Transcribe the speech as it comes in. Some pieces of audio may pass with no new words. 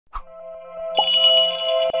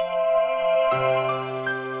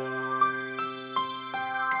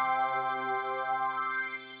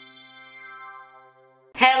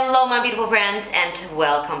my beautiful friends, and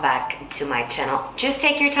welcome back to my channel. Just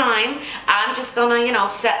take your time. I'm just gonna,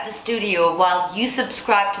 set the studio while you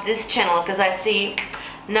subscribe to this channel, because I see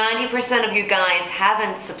 90% of you guys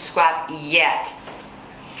haven't subscribed yet.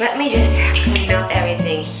 Let me just clean up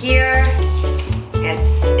everything here.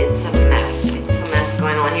 It's a mess. It's a mess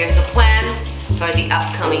going on. Here's the plan for the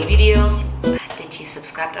upcoming videos. Did you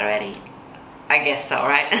subscribe already? I guess so,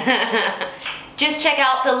 right? Just check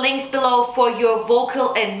out the links below for your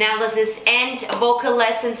vocal analysis and vocal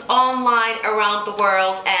lessons online around the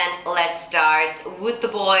world. And let's start with the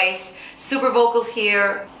boys. Super vocals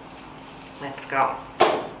here. Let's go.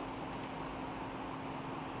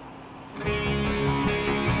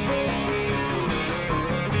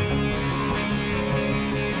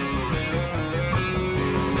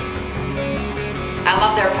 I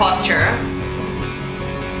love their posture.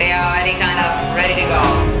 They are already kind of ready to go.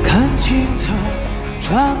 看青草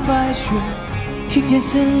穿白雪，听见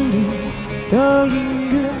森林的音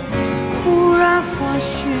乐，忽然发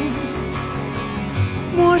现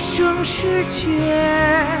陌生世界，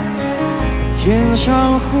天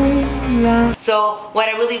上忽然。 So what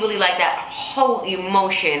I really like, that whole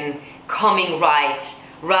emotion coming right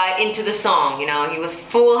into the song, he was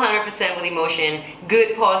full 100% with emotion,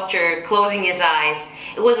 good posture, closing his eyes.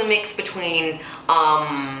 It was a mix between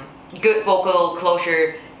good vocal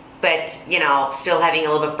closure, but still having a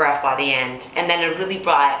little bit of breath by the end, and then a really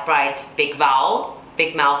bright big vowel,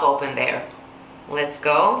 big mouth open there. Let's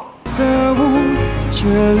go. 色无这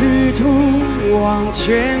旅途往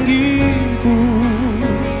前一步，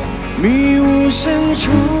迷雾深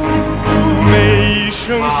处，每一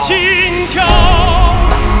声心跳，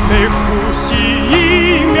每呼吸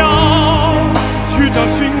一秒，去找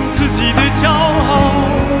寻自己的骄傲，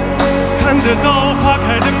看得到花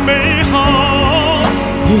开的美好，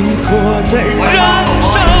萤火在燃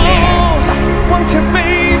烧，往前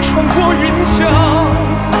飞，穿过云霄，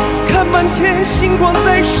看满天星光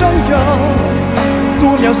在闪耀，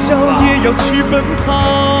多渺小也要去奔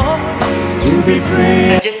跑。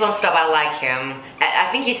I just won't stop. I like him. I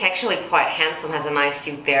think he's actually quite handsome, has a nice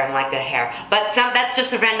suit there, and like the hair. But that's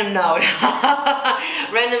just a random note.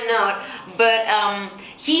 Random note. But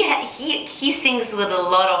he sings with a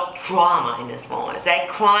lot of drama in his moments. That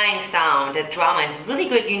crying sound, that drama is really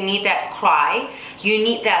good. You need that cry. You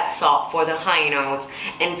need that sob for the high notes,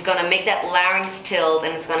 and it's gonna make that larynx tilt,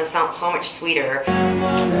 and it's gonna sound so much sweeter.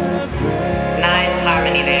 Nice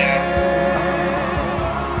harmony there.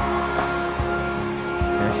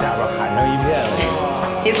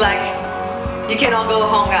 He's like, you can all go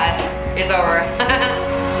home, guys. It's over.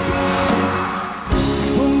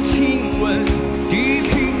 风亲吻地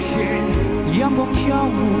平线，阳光飘舞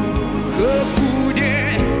和蝴蝶，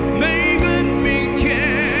每个明天，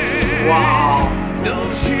哇，都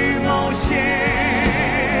是冒险。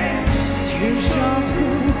天上湖，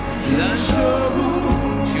蓝色雾，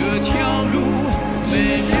这条路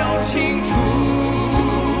每条清楚。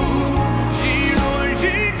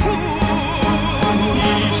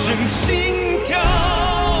 心跳，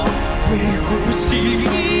每呼吸一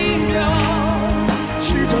秒，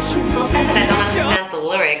去找寻自己的骄傲。 I don't understand the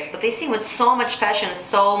lyrics, but they sing with so much passion,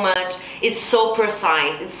 it's so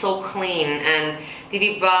precise, it's so clean, and the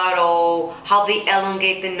vibrato, how they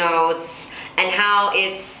elongate the notes, and how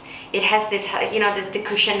it has this, this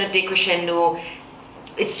decrescendo.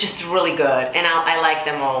 It's just really good, and I like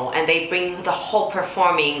them all, and they bring the whole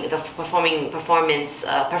performing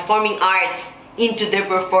art into their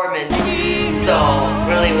performance. So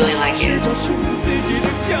really like it.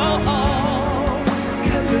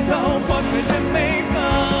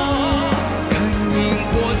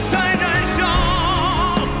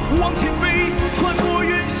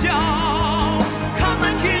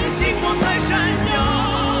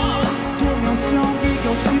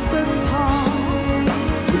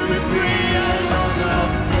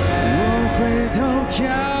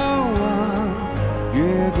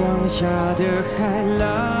下的海浪，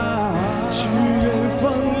去远方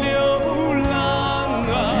流浪啊，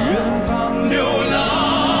远方流浪。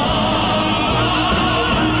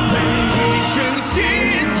每一声心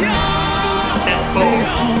跳，每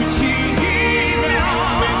呼吸一秒，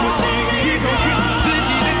去找寻自己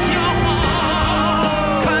的骄傲，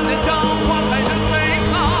看得到花开的美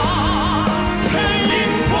好，看萤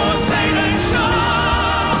火在燃烧，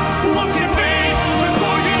往前飞，穿过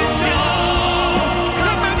云霄。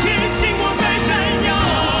 星光在闪耀。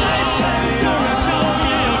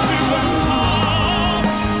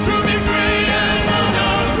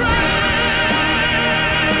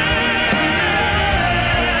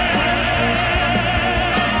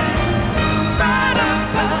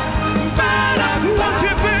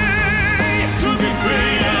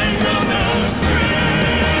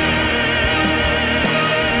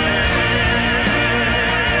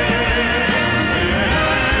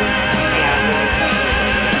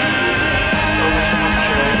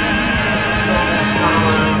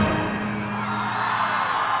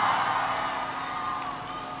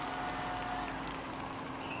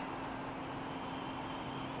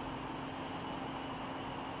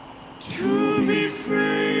to be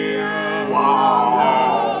free.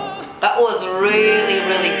 Wow. That was really,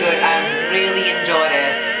 really good. I really enjoyed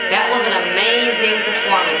it. That was an amazing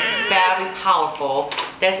performance, very powerful.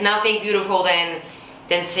 There's nothing beautiful than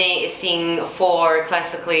seeing 4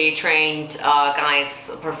 classically trained guys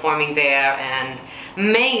performing there, and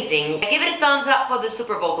amazing. Give it a thumbs up for the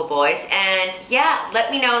super vocal boys, and yeah, let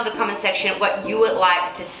me know in the comment section what you would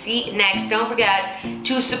like to see next. Don't forget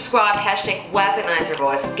to subscribe, #weaponizer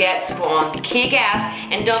boys, get strong, kick ass,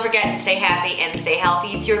 and don't forget to stay happy and stay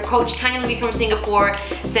healthy. It's your coach Tania React from Singapore,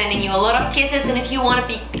 sending you a lot of kisses, and if you want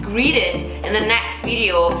to be greeted in the next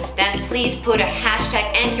video, then please put a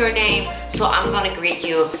hashtag and your name, so I'm gonna greet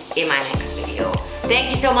you in my next video. Thank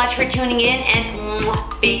you so much for tuning in, and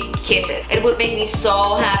big kisses. It would make me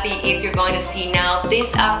so happy if you're going to see now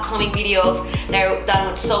these upcoming videos that are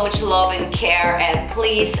done with so much love and care, and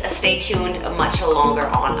please stay tuned much longer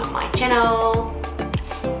on my channel.